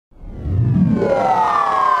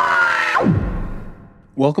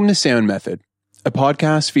Welcome to Sound Method, a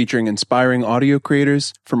podcast featuring inspiring audio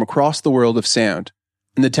creators from across the world of sound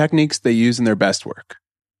and the techniques they use in their best work.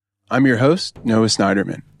 I'm your host, Noah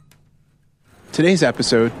Sniderman. Today's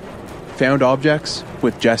episode, Found Objects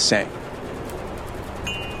with Jess Tsang.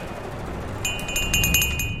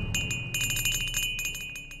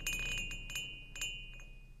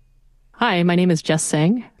 Hi, my name is Jess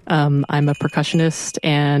Tsang. I'm a percussionist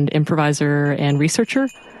and improviser and researcher.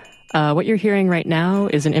 What you're hearing right now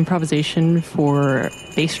is an improvisation for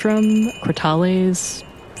bass drum, crotales,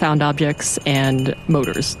 found objects, and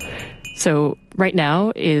motors. So right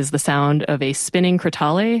now is the sound of a spinning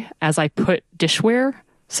crotale as I put dishware,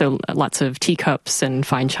 so lots of teacups and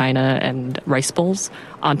fine china and rice bowls,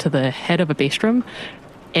 onto the head of a bass drum.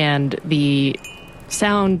 And the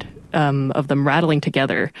sound of them rattling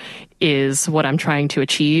together is what I'm trying to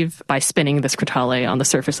achieve by spinning this crotale on the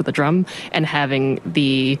surface of the drum and having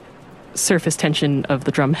the surface tension of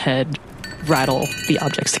the drum head rattle the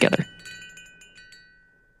objects together.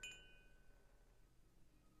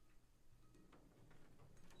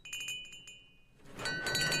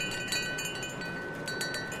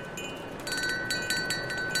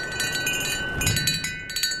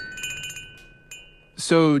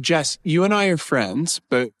 So, Jess, you and I are friends,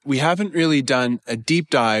 but we haven't really done a deep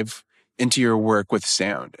dive into your work with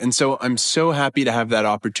sound. And so I'm so happy to have that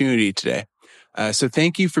opportunity today. So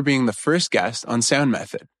thank you for being the first guest on Sound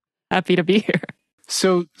Method. Happy to be here.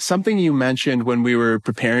 So something you mentioned when we were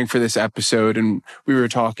preparing for this episode and we were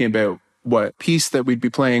talking about what piece that we'd be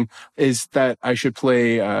playing is that I should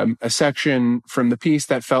play a section from the piece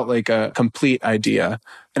that felt like a complete idea.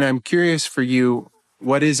 And I'm curious for you,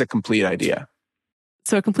 what is a complete idea?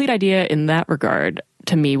 So a complete idea in that regard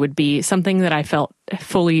to me would be something that I felt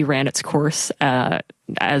fully ran its course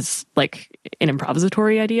as like an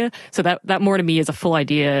improvisatory idea. So that more to me is a full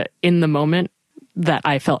idea in the moment that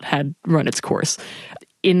I felt had run its course.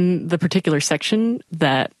 In the particular section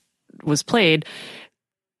that was played,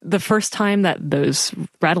 the first time that those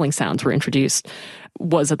rattling sounds were introduced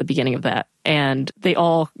was at the beginning of that. And they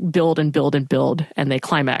all build and build and build, and they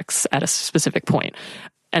climax at a specific point.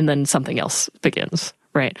 And then something else begins,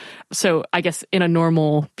 right? So I guess in a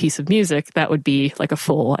normal piece of music, that would be like a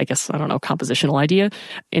full, compositional idea.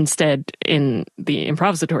 Instead, in the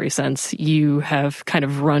improvisatory sense, you have kind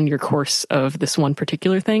of run your course of this one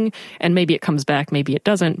particular thing, and maybe it comes back, maybe it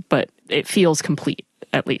doesn't, but it feels complete,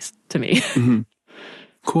 at least to me. Mm-hmm.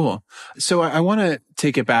 Cool. So I want to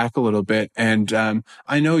take it back a little bit. And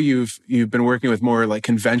I know you've been working with more like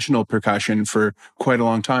conventional percussion for quite a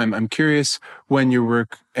long time. I'm curious when your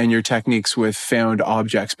work and your techniques with found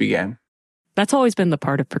objects began. That's always been the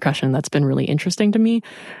part of percussion that's been really interesting to me.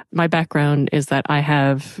 My background is that I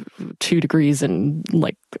have 2 degrees in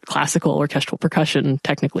like classical orchestral percussion,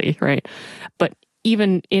 technically, right? But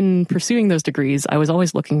even in pursuing those degrees, I was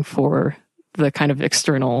always looking for the kind of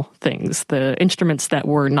external things, the instruments that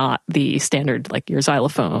were not the standard, like your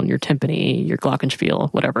xylophone, your timpani, your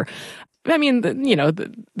glockenspiel, whatever. I mean,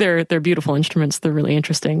 they're beautiful instruments. They're really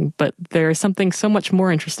interesting, but there's something so much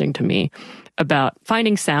more interesting to me about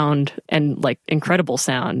finding sound and like incredible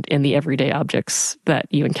sound in the everyday objects that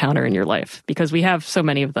you encounter in your life, because we have so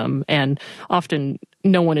many of them, and often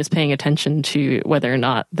no one is paying attention to whether or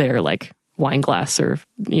not they're like wine glass or,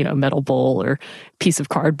 metal bowl or piece of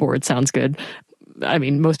cardboard sounds good. I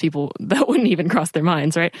mean, most people, that wouldn't even cross their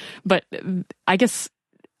minds, right? But I guess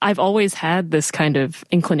I've always had this kind of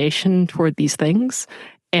inclination toward these things.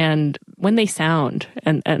 And when they sound,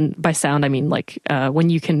 and by sound, I mean like when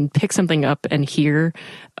you can pick something up and hear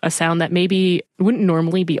a sound that maybe wouldn't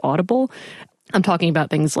normally be audible. I'm talking about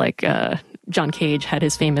things like John Cage had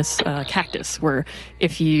his famous cactus, where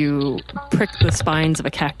if you prick the spines of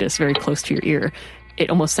a cactus very close to your ear, it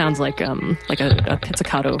almost sounds like a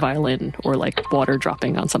pizzicato violin or like water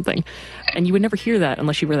dropping on something. And you would never hear that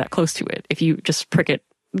unless you were that close to it. If you just prick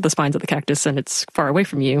the spines of the cactus and it's far away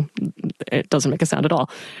from you, it doesn't make a sound at all.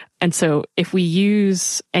 And so if we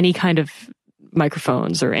use any kind of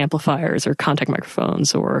microphones or amplifiers or contact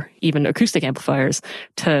microphones or even acoustic amplifiers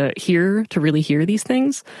to really hear these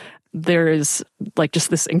things, there is like just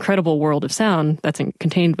this incredible world of sound that's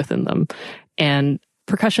contained within them. And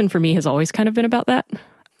percussion for me has always kind of been about that.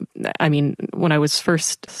 I mean, when I was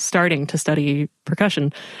first starting to study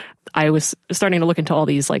percussion, I was starting to look into all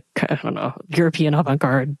these like, European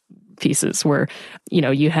avant-garde pieces where,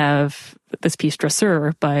 you have this piece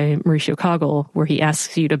Dresseur by Mauricio Kagel, where he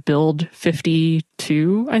asks you to build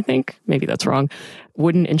 52, I think, maybe that's wrong,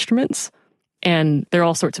 wooden instruments And they're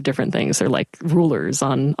all sorts of different things. They're like rulers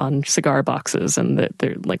on cigar boxes, and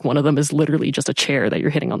they're like, one of them is literally just a chair that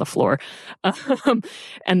you're hitting on the floor.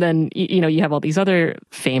 And then, you have all these other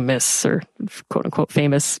famous, or quote unquote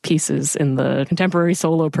famous, pieces in the contemporary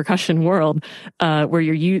solo percussion world, where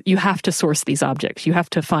you have to source these objects. You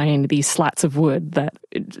have to find these slats of wood that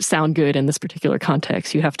sound good in this particular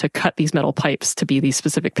context. You have to cut these metal pipes to be these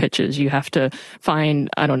specific pitches. You have to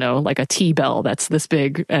find, I don't know, like a T-bell that's this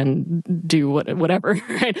big and do whatever,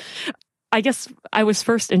 right? I guess I was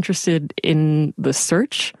first interested in the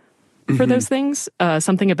search for those things,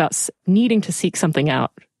 something about needing to seek something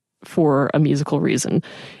out for a musical reason,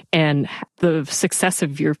 and the success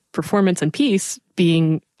of your performance and piece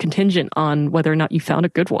being contingent on whether or not you found a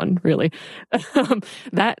good one, really.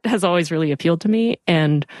 That has always really appealed to me,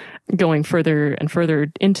 and going further and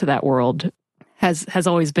further into that world has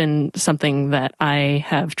always been something that I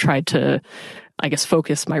have tried to, I guess,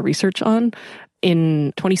 focus my research on.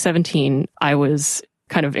 In 2017, I was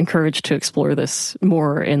kind of encouraged to explore this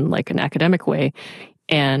more in like an academic way.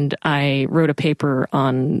 And I wrote a paper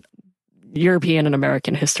on European and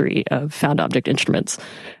American history of found object instruments.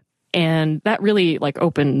 And that really like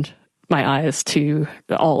opened my eyes to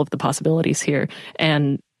all of the possibilities here.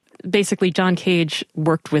 And basically, John Cage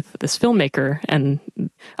worked with this filmmaker, and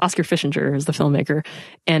Oscar Fischinger is the filmmaker,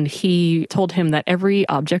 and he told him that every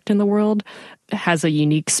object in the world has a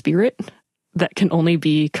unique spirit that can only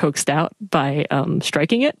be coaxed out by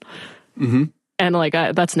striking it. Mm-hmm. And like,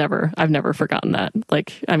 I've never forgotten that.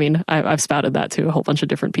 Like, I mean, I've spouted that to a whole bunch of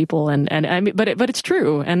different people, and I mean, but it's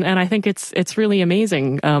true, and I think it's really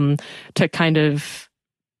amazing to kind of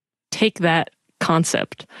take that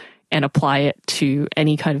concept and apply it to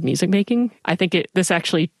any kind of music making. I think this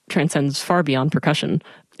actually transcends far beyond percussion.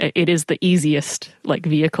 It is the easiest like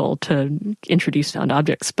vehicle to introduce found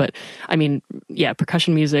objects. But I mean, yeah,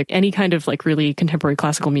 percussion music, any kind of like really contemporary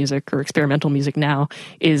classical music or experimental music now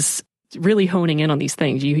is really honing in on these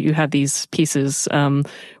things. You have these pieces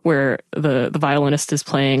where the violinist is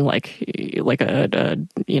playing like a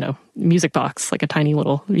music box, like a tiny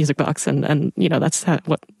little music box, and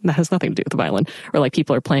that has nothing to do with the violin. Or like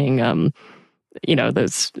people are playing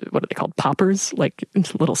those, what are they called, poppers, like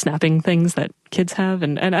little snapping things that kids have,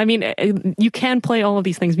 and I mean, you can play all of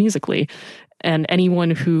these things musically, and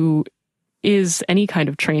anyone who is any kind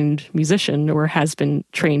of trained musician or has been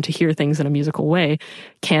trained to hear things in a musical way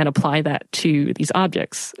can apply that to these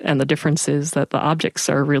objects. And the difference is that the objects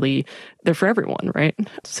are really, they're for everyone, right?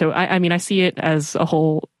 So I mean, I see it as a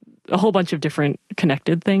whole bunch of different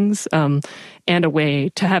connected things, and a way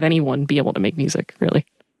to have anyone be able to make music, really.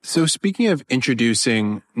 So speaking of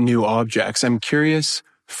introducing new objects, I'm curious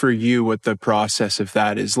for you what the process of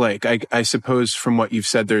that is like. I suppose from what you've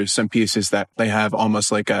said, there's some pieces that they have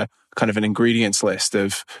almost like a kind of an ingredients list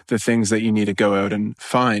of the things that you need to go out and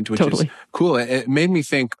find, which is cool. It made me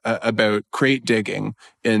think about crate digging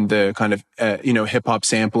in the kind of, hip hop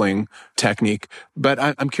sampling technique. But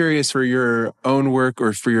I'm curious for your own work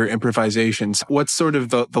or for your improvisations, what's sort of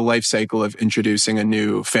the life cycle of introducing a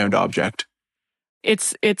new found object?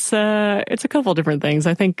 It's a couple different things.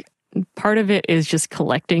 I think part of it is just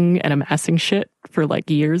collecting and amassing shit for like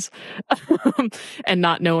years and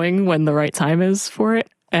not knowing when the right time is for it.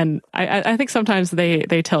 And I think sometimes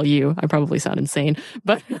they tell you, I probably sound insane,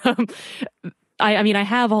 but I mean, I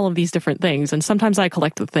have all of these different things, and sometimes I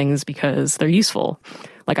collect the things because they're useful.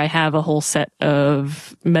 Like I have a whole set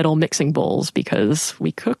of metal mixing bowls because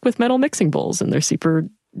we cook with metal mixing bowls, and they're super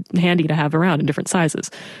handy to have around in different sizes.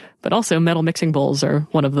 But also metal mixing bowls are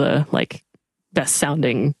one of the like best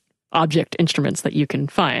sounding object instruments that you can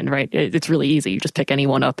find, right? It's really easy. You just pick any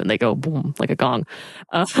one up and they go boom, like a gong.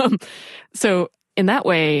 So in that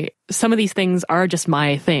way, some of these things are just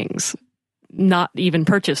my things, not even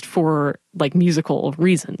purchased for like musical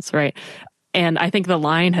reasons, right? And I think the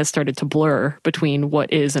line has started to blur between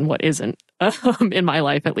what is and what isn't, in my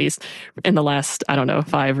life, at least in the last,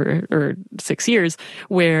 5 or 6 years,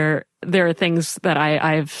 where there are things that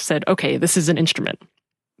I've said, okay, this is an instrument.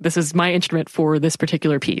 This is my instrument for this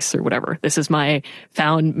particular piece or whatever. This is my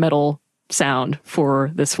found metal sound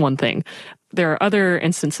for this one thing. There are other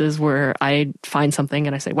instances where I find something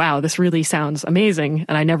and I say, wow, this really sounds amazing,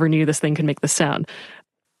 and I never knew this thing could make this sound.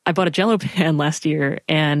 I bought a Jello pan last year,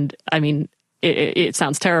 and I mean, it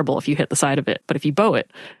sounds terrible if you hit the side of it, but if you bow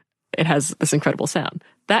it, it has this incredible sound.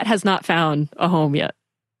 That has not found a home yet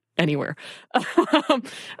anywhere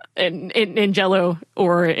in Jello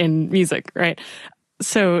or in music, right?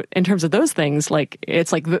 So in terms of those things, like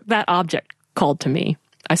it's like that object called to me.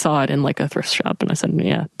 I saw it in like a thrift shop and I said,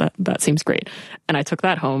 yeah, that seems great. And I took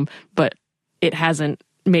that home, but it hasn't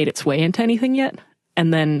made its way into anything yet.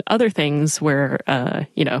 And then other things where, I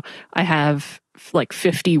have like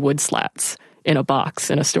 50 wood slats in a box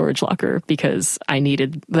in a storage locker because I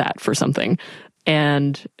needed that for something.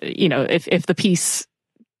 And, if the piece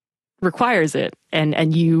requires it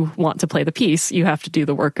and you want to play the piece, you have to do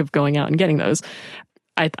the work of going out and getting those.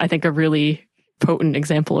 I think a really potent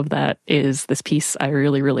example of that is this piece I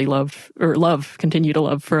really, really continue to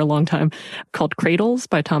love for a long time, called Cradles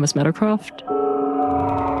by Thomas Meadowcroft.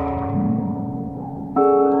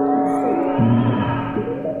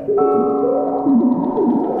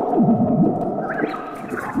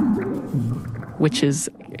 Which is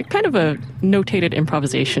kind of a notated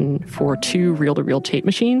improvisation for 2 reel-to-reel tape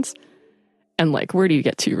machines. And like, where do you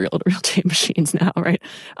get 2 reel-to-reel tape machines now, right?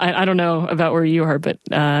 I don't know about where you are, but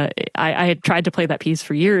I had tried to play that piece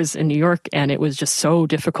for years in New York, and it was just so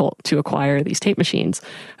difficult to acquire these tape machines.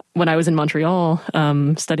 When I was in Montreal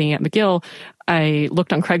studying at McGill, I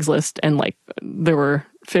looked on Craigslist, and like there were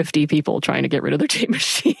 50 people trying to get rid of their tape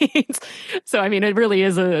machines. So, I mean, it really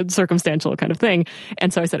is a circumstantial kind of thing.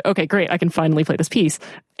 And so I said, okay, great, I can finally play this piece.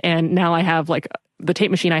 And now I have like, the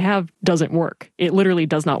tape machine I have doesn't work. It literally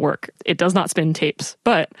does not work. It does not spin tapes,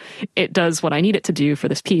 but it does what I need it to do for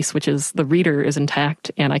this piece, which is the reader is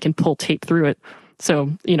intact and I can pull tape through it.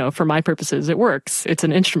 So, for my purposes, it works. It's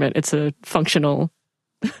an instrument. It's a functional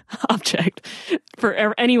object.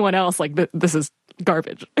 For anyone else, like this is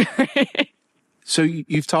garbage. So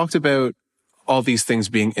you've talked about all these things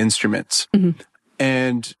being instruments. Mm-hmm.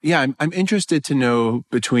 And yeah, I'm interested to know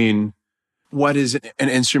between what is an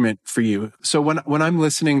instrument for you. So when I'm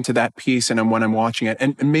listening to that piece and when I'm watching it,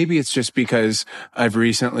 and maybe it's just because I've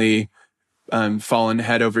recently fallen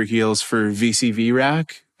head over heels for VCV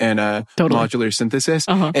rack and modular synthesis,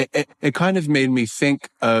 it kind of made me think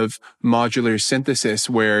of modular synthesis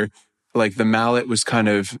where like the mallet was kind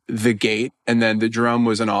of the gate and then the drum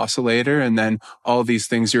was an oscillator. And then all these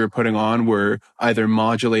things you were putting on were either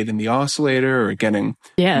modulating the oscillator or getting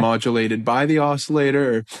modulated by the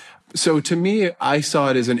oscillator. So to me, I saw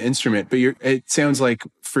it as an instrument, but it sounds like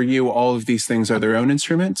for you, all of these things are their own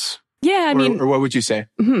instruments. Yeah. I mean, or what would you say?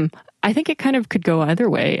 Mm-hmm. I think it kind of could go either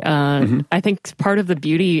way. I think part of the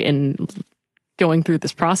beauty in going through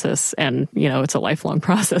this process, and, it's a lifelong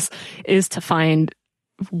process, is to find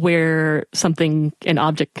where an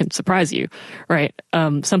object can surprise you, right?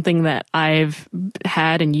 Something that I've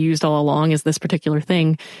had and used all along as this particular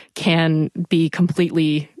thing can be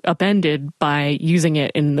completely upended by using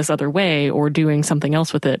it in this other way or doing something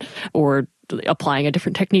else with it or applying a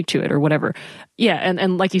different technique to it or whatever. Yeah.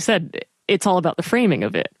 And like you said, it's all about the framing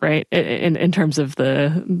of it, right? In terms of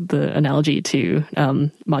the analogy to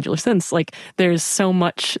modular synths, like there's so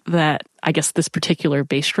much that I guess this particular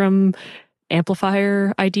bass drum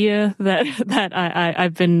amplifier idea that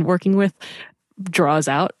I've been working with draws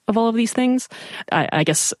out of all of these things. I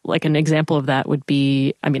guess like an example of that would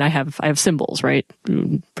be, I mean, I have cymbals, right?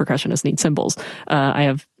 Percussionists need cymbals. I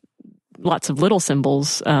have lots of little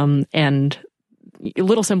cymbals, and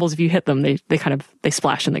little cymbals, if you hit them, they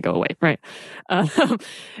splash and they go away, right?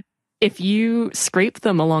 If you scrape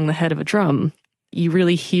them along the head of a drum, you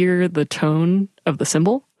really hear the tone of the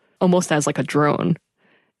cymbal almost as like a drone.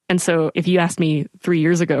 And so if you asked me 3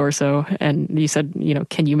 years ago or so, and you said,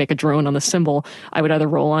 can you make a drone on the cymbal? I would either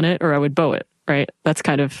roll on it or I would bow it, right? That's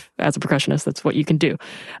kind of, as a percussionist, that's what you can do.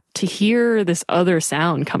 To hear this other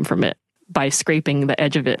sound come from it by scraping the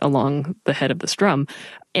edge of it along the head of this drum,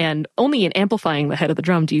 and only in amplifying the head of the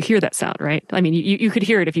drum do you hear that sound, right? I mean, you could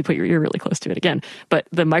hear it if you put your ear really close to it again, but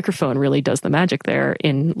the microphone really does the magic there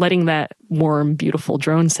in letting that warm, beautiful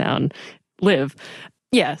drone sound live.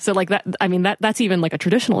 Yeah, so like that, I mean, that's even like a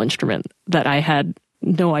traditional instrument that I had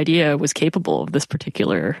no idea was capable of this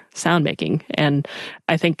particular sound making. And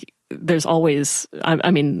I think there's always,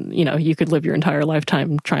 I mean, you could live your entire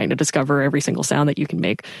lifetime trying to discover every single sound that you can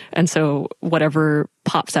make. And so whatever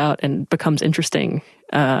pops out and becomes interesting,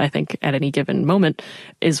 I think at any given moment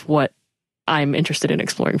is what I'm interested in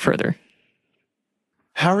exploring further.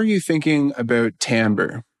 How are you thinking about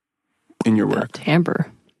timbre in your work?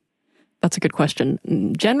 Timbre. That's a good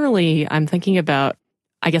question. Generally, I'm thinking about,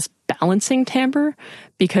 I guess, balancing timbre,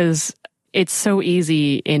 because it's so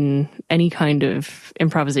easy in any kind of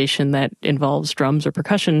improvisation that involves drums or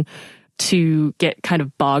percussion to get kind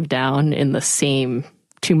of bogged down in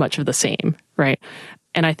too much of the same, right?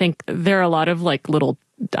 And I think there are a lot of like little,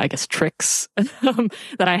 I guess, tricks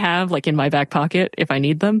that I have like in my back pocket if I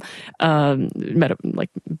need them, like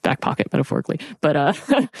back pocket metaphorically, but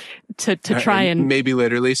to try and maybe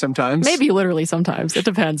literally sometimes. It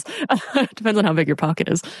depends. It depends on how big your pocket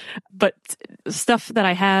is. But stuff that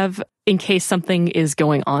I have in case something is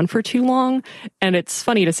going on for too long. And it's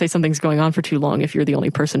funny to say something's going on for too long if you're the only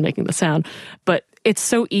person making the sound. But it's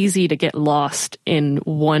so easy to get lost in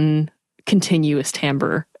one continuous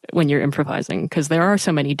timbre when you're improvising, because there are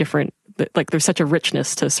so many different, like there's such a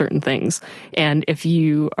richness to certain things. And if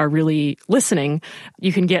you are really listening,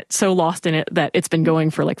 you can get so lost in it that it's been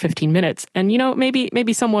going for like 15 minutes. And, you know,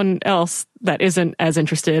 maybe someone else that isn't as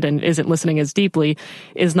interested and isn't listening as deeply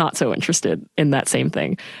is not so interested in that same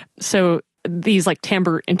thing. So these like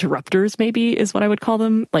timbre interrupters maybe is what I would call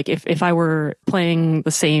them. Like if I were playing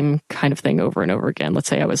the same kind of thing over and over again, let's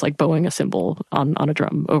say I was like bowing a cymbal on a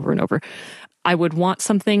drum over and over, I would want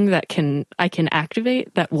something that I can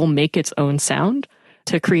activate that will make its own sound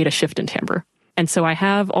to create a shift in timbre. And so I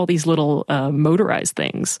have all these little motorized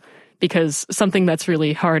things, because something that's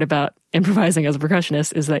really hard about improvising as a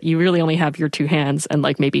percussionist is that you really only have your two hands and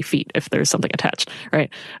like maybe feet if there's something attached,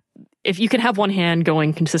 right? If you can have one hand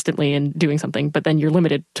going consistently and doing something, but then you're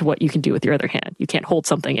limited to what you can do with your other hand. You can't hold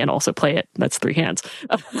something and also play it. That's three hands.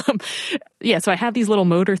 Yeah, so I have these little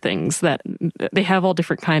motor things that they have all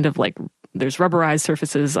different kind of like, there's rubberized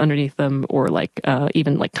surfaces underneath them, or like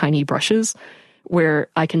even like tiny brushes where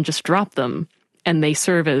I can just drop them and they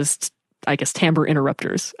serve as, I guess, timbre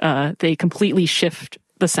interrupters. They completely shift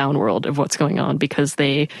the sound world of what's going on, because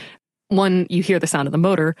one, you hear the sound of the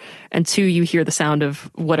motor, and two, you hear the sound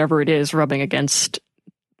of whatever it is rubbing against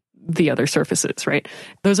the other surfaces, right?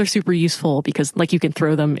 Those are super useful because like you can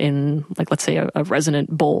throw them in, like, let's say a resonant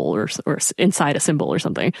bowl or inside a cymbal or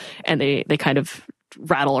something, and they kind of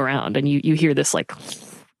rattle around and you hear this like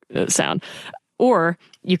sound. Or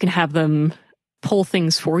you can have them pull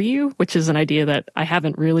things for you, which is an idea that I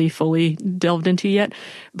haven't really fully delved into yet.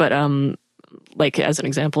 But like as an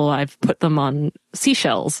example, I've put them on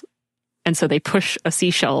seashells. And so they push a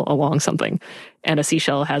seashell along something, and a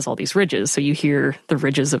seashell has all these ridges. So you hear the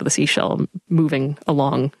ridges of the seashell moving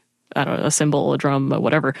along, I don't know, a cymbal, a drum,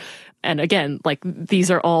 whatever. And again, like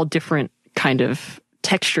these are all different kind of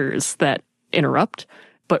textures that interrupt,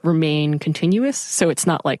 but remain continuous. So it's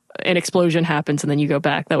not like an explosion happens and then you go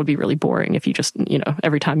back. That would be really boring if you just, you know,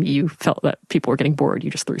 every time you felt that people were getting bored,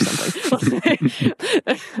 you just threw something.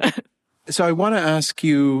 So I want to ask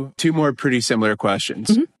you two more pretty similar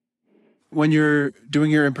questions. Mm-hmm. When you're doing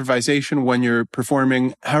your improvisation, when you're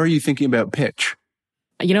performing, how are you thinking about pitch?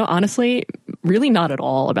 You know, honestly, really not at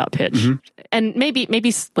all about pitch. Mm-hmm. And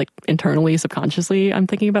maybe like internally, subconsciously, I'm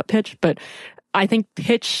thinking about pitch, but I think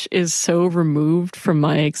pitch is so removed from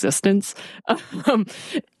my existence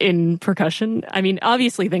in percussion. I mean,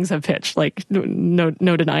 obviously things have pitch, like no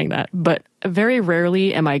denying that, but very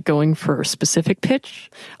rarely am I going for a specific pitch.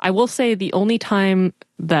 I will say the only time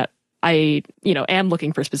that I, you know, am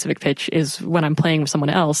looking for a specific pitch is when I'm playing with someone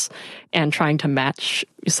else and trying to match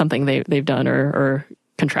something they've done or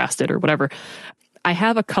contrasted or whatever. I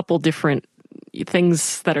have a couple different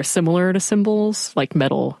things that are similar to cymbals, like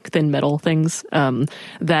thin metal things,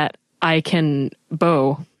 that I can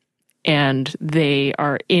bow, and they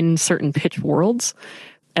are in certain pitch worlds.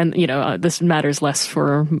 And, you know, this matters less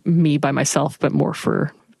for me by myself, but more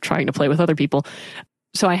for trying to play with other people.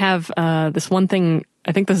 So I have this one thing.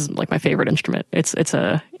 I think this is like my favorite instrument. It's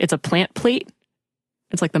a plant plate.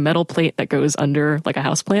 It's like the metal plate that goes under like a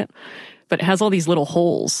house plant, but it has all these little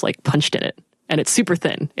holes like punched in it, and it's super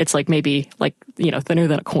thin. It's like maybe like, you know, thinner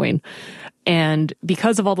than a coin. And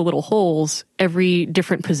because of all the little holes, every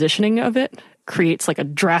different positioning of it creates like a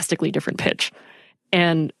drastically different pitch.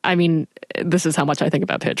 And I mean, this is how much I think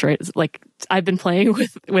about pitch, right? It's like I've been playing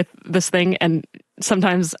with this thing, and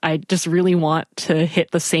sometimes I just really want to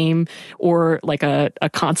hit the same or like a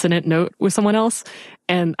consonant note with someone else.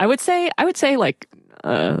 And I would say like,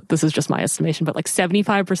 this is just my estimation, but like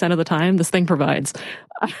 75% of the time this thing provides.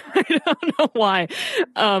 I don't know why.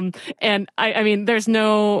 And I mean, there's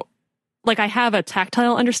no, like I have a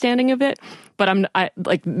tactile understanding of it, but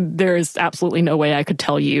there is absolutely no way I could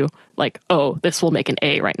tell you like, oh, this will make an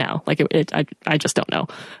A right now. Like I just don't know,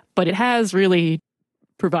 but it has really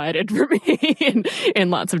provided for me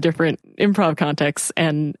in lots of different improv contexts.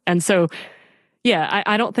 And so, yeah,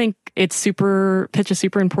 I don't think pitch is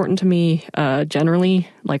super important to me, generally,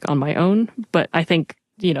 like on my own, but I think,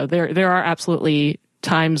 you know, there are absolutely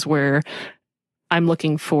times where I'm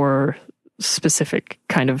looking for specific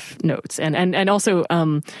kind of notes. And also,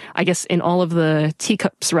 I guess in all of the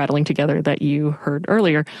teacups rattling together that you heard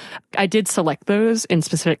earlier, I did select those in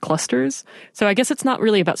specific clusters. So I guess it's not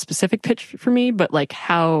really about specific pitch for me, but like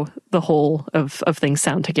how the whole of things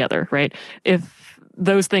sound together, right? If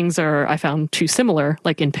those things are, I found, too similar,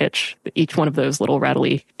 like in pitch, each one of those little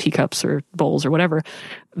rattly teacups or bowls or whatever,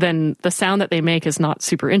 then the sound that they make is not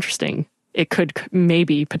super interesting. it could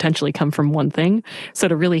maybe potentially come from one thing. So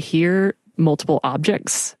to really hear multiple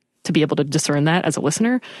objects, to be able to discern that as a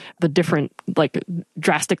listener, the different, like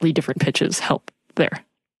drastically different pitches help there.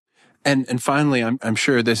 And finally, I'm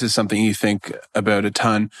sure this is something you think about a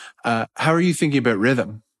ton. How are you thinking about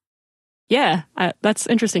rhythm? Yeah, that's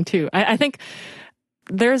interesting too. I think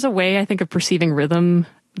there's a way I think of perceiving rhythm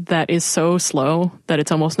that is so slow that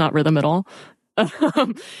it's almost not rhythm at all.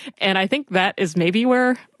 And I think that is maybe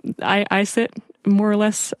where I sit more or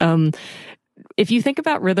less. If you think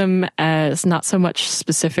about rhythm as not so much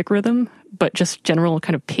specific rhythm, but just general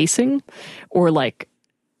kind of pacing, or like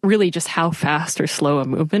really just how fast or slow a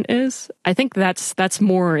movement is, I think that's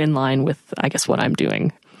more in line with, I guess, what I'm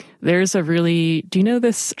doing. There's do you know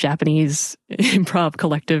this Japanese improv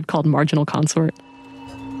collective called Marginal Consort?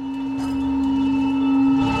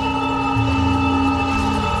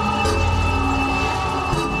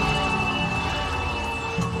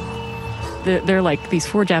 They're like these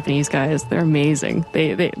 4 Japanese guys. They're amazing.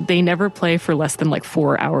 They never play for less than like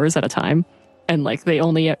 4 hours at a time. And like they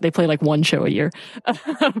play like 1 show a year.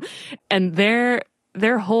 And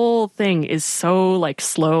their whole thing is so like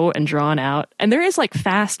slow and drawn out. And there is like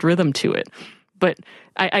fast rhythm to it. But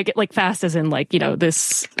I get like fast as in like, you know,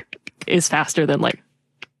 this is faster than like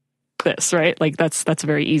this, right? Like that's a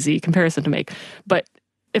very easy comparison to make. But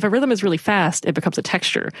if a rhythm is really fast, it becomes a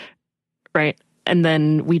texture, right? And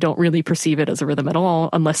then we don't really perceive it as a rhythm at all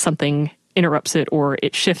unless something interrupts it or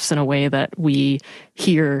it shifts in a way that we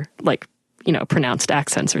hear, like, you know, pronounced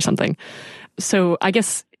accents or something. So I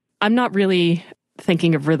guess I'm not really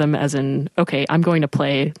thinking of rhythm as in, okay, I'm going to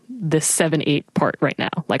play this 7/8 part right now.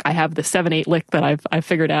 Like I have the 7/8 lick that I've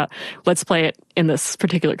figured out. Let's play it in this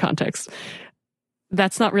particular context.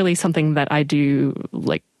 That's not really something that I do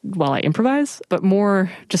like while I improvise, but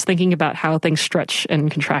more just thinking about how things stretch and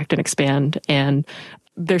contract and expand. And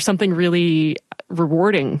there's something really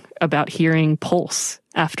rewarding about hearing pulse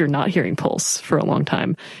after not hearing pulse for a long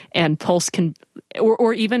time. And pulse can,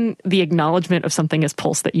 or even the acknowledgement of something as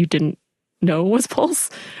pulse that you didn't know was pulse,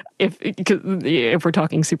 if we're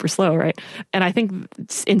talking super slow, right? And I think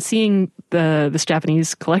in seeing this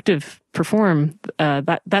Japanese collective perform,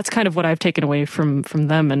 that's kind of what I've taken away from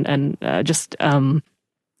them, and just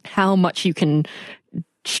how much you can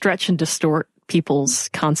stretch and distort people's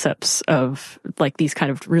concepts of like these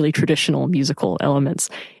kind of really traditional musical elements.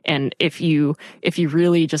 And if you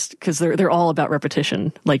really just, because they're all about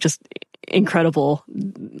repetition, like just incredible,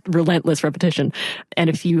 relentless repetition. And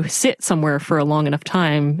if you sit somewhere for a long enough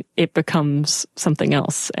time, it becomes something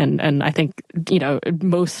else. And I think, you know,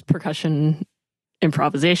 most percussion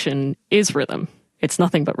improvisation is rhythm. It's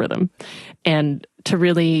nothing but rhythm. And to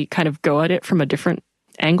really kind of go at it from a different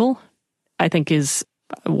angle, I think is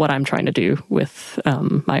what I'm trying to do with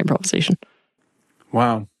my improvisation.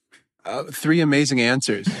 Wow. 3 amazing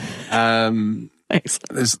answers. Thanks.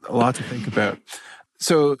 There's a lot to think about.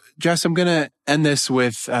 So, Jess, I'm going to end this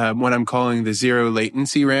with what I'm calling the 0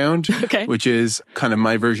 latency round, okay, which is kind of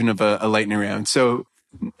my version of a lightning round. So,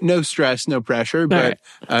 no stress, no pressure, but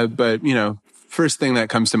you know, first thing that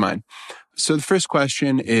comes to mind. So, the first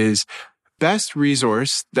question is best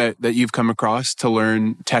resource that you've come across to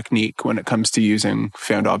learn technique when it comes to using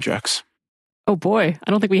found objects. Oh boy, I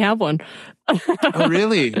don't think we have one. Oh,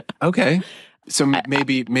 really? Okay. So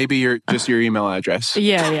maybe your email address.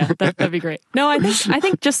 Yeah, that'd be great. No, I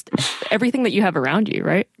think just everything that you have around you,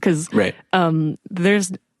 right? Because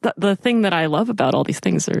there's the thing that I love about all these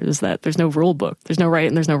things is that there's no rule book, there's no right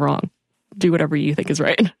and there's no wrong. Do whatever you think is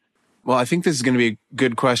right. Well, I think this is going to be a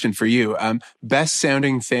good question for you. Best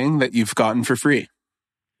sounding thing that you've gotten for free?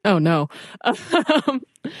 Oh no, I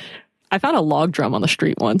found a log drum on the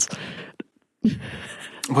street once.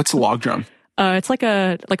 What's a log drum? It's like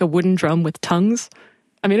a wooden drum with tongues.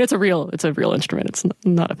 I mean, it's a real instrument. It's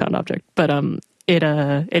not a found object, but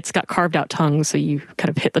it's got carved out tongues, so you kind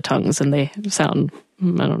of hit the tongues and they sound, I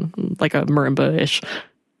don't know, like a marimba-ish.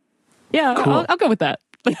 Yeah, cool. I'll go with that.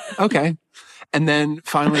 Okay. And then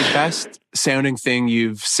finally, best sounding thing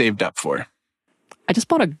you've saved up for? I just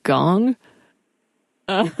bought a gong.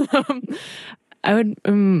 I would.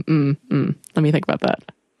 Let me think about that.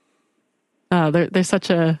 There's such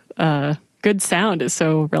a good sound is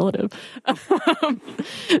so relative. I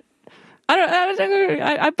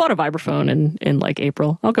bought a vibraphone in like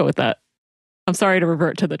April. I'll go with that. I'm sorry to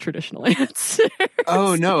revert to the traditional answer.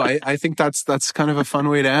 Oh no, I think that's kind of a fun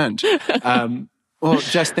way to end. Well,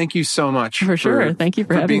 Jess, thank you so much. For sure. Thank you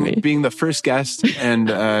for having me. Being the first guest, and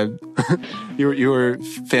you were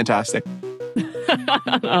fantastic.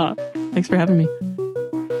 Thanks for having me.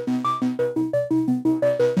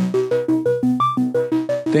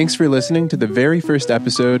 Thanks for listening to the very first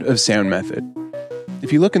episode of Sound Method.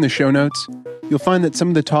 If you look in the show notes, you'll find that some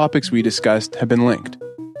of the topics we discussed have been linked.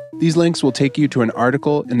 These links will take you to an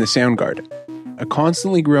article in the Sound Garden, a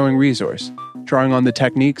constantly growing resource, drawing on the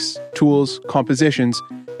techniques, tools, compositions,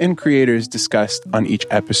 and creators discussed on each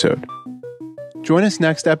episode. Join us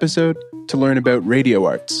next episode to learn about radio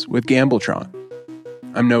arts with Gambletron.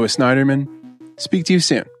 I'm Noah Sniderman. Speak to you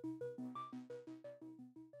soon.